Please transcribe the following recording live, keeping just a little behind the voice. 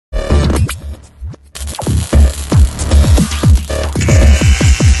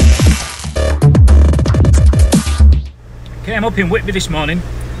I'm up in Whitby this morning,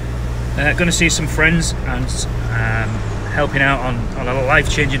 going to see some friends and helping out on a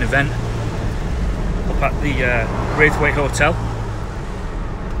life-changing event up at the Braithwaite Hotel.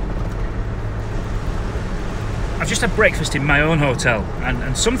 I've just had breakfast in my own hotel,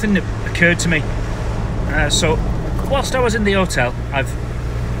 and something that occurred to me. So whilst I was in the hotel,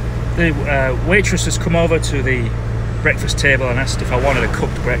 the waitress has come over to the breakfast table and asked if I wanted a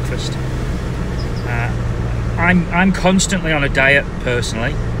cooked breakfast. I'm constantly on a diet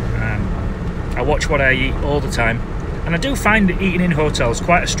personally. I watch what I eat all the time, and I do find that eating in hotels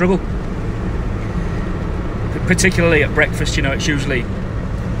quite a struggle, particularly at breakfast. You know, it's usually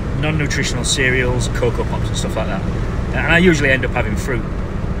non-nutritional cereals, Cocoa Pops and stuff like that, and I usually end up having fruit.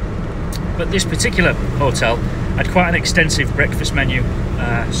 But this particular hotel had quite an extensive breakfast menu,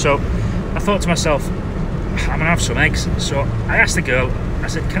 so I thought to myself, I'm gonna have some eggs. So I asked the girl, I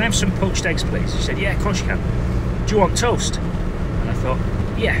said, can I have some poached eggs please? She said, yeah, of course you can. Do you want toast? And I thought,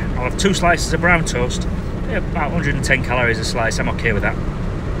 yeah, I'll have 2 slices of brown toast, about 110 calories a slice, I'm okay with that.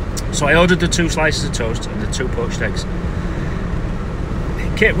 So I ordered the 2 slices of toast and the 2 poached eggs.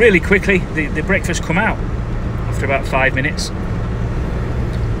 Okay, really quickly, the breakfast come out after about 5 minutes.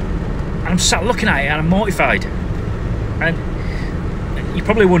 And I'm sat looking at it and I'm mortified. And you're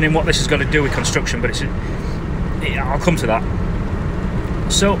probably wondering what this is going to do with construction, but I'll come to that.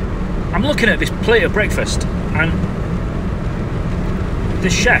 So I'm looking at this plate of breakfast, and the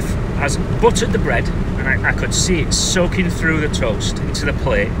chef has buttered the bread, and I could see it soaking through the toast into the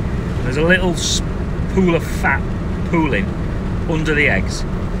plate. And there's a little pool of fat pooling under the eggs,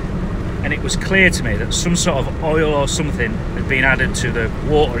 and it was clear to me that some sort of oil or something had been added to the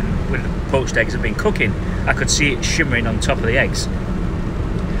water when the poached eggs had been cooking. I could see it shimmering on top of the eggs,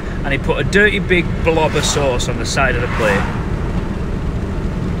 and he put a dirty big blob of sauce on the side of the plate.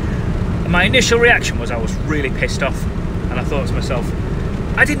 And my initial reaction was I was really pissed off, and I thought to myself,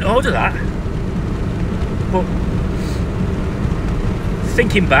 I didn't order that. But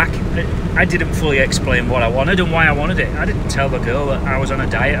thinking back, I didn't fully explain what I wanted and why I wanted it. I didn't tell the girl that I was on a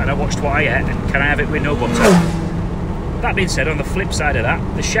diet and I watched what I ate and can I have it with no butter. That being said, on the flip side of that,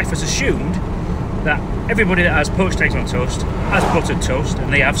 the chef has assumed that everybody that has poached eggs on toast has buttered toast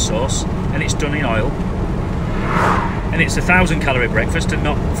and they have sauce and it's done in oil, and it's a 1,000 calorie breakfast and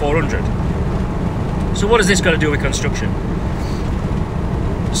not 400. So what has this got to do with construction?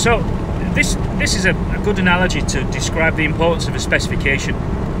 So this is a good analogy to describe the importance of a specification.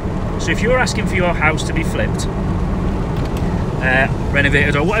 So if you're asking for your house to be flipped,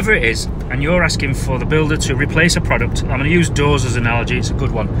 renovated or whatever it is, and you're asking for the builder to replace a product, I'm going to use doors as an analogy, it's a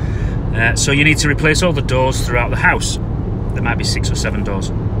good one. So you need to replace all the doors throughout the house. There might be 6 or 7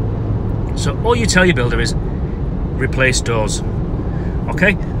 doors. So all you tell your builder is replace doors.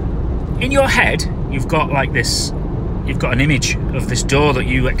 Okay? In your head, you've got like this, you've got an image of this door that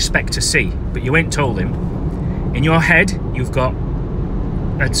you expect to see, but you ain't told him. In your head, you've got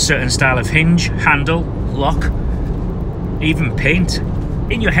a certain style of hinge, handle, lock, even paint.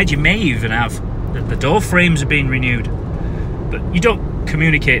 In your head, you may even have that the door frames are being renewed, but you don't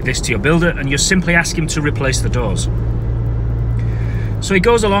communicate this to your builder, and you simply ask him to replace the doors. So he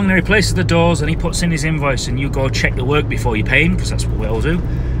goes along and he replaces the doors and he puts in his invoice, and you go check the work before you pay him, because that's what we all do.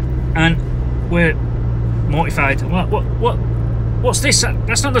 And we're mortified. What's this?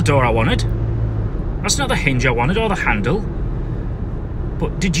 That's not the door I wanted. That's not the hinge I wanted or the handle.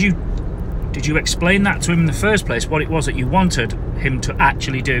 But did you explain that to him in the first place, what it was that you wanted him to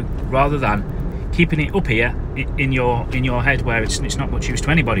actually do, rather than keeping it up here in your head where it's not much use to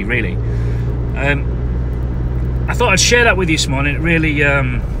anybody really? I thought I'd share that with you this morning. It really, I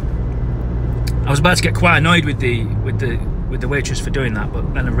was about to get quite annoyed with the waitress for doing that,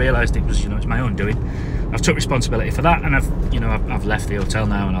 but then I realised it was, it's my own doing. I've took responsibility for that, and I've left the hotel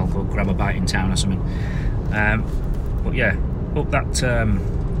now, and I'll go grab a bite in town or something. But yeah, hope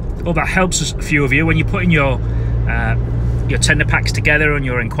that helps a few of you when you're putting your tender packs together and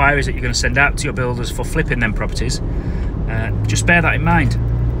your inquiries that you're going to send out to your builders for flipping them properties. Just bear that in mind.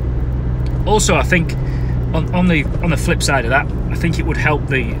 Also, I think on the flip side of that, I think it would help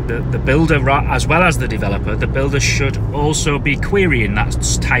the builder as well as the developer. The builder should also be querying that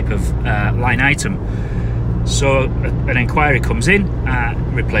type of line item. So an inquiry comes in,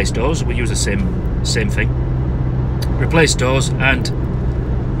 replace doors. We use the same thing. Replace doors, and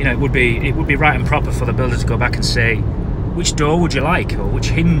it would be right and proper for the builder to go back and say, which door would you like, or which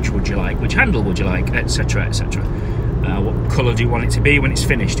hinge would you like, which handle would you like, etc, etc. What colour do you want it to be when it's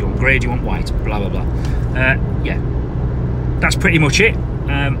finished? Do you want grey, do you want white, blah blah blah. Yeah, that's pretty much it.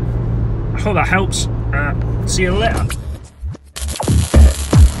 I hope that helps. See you later.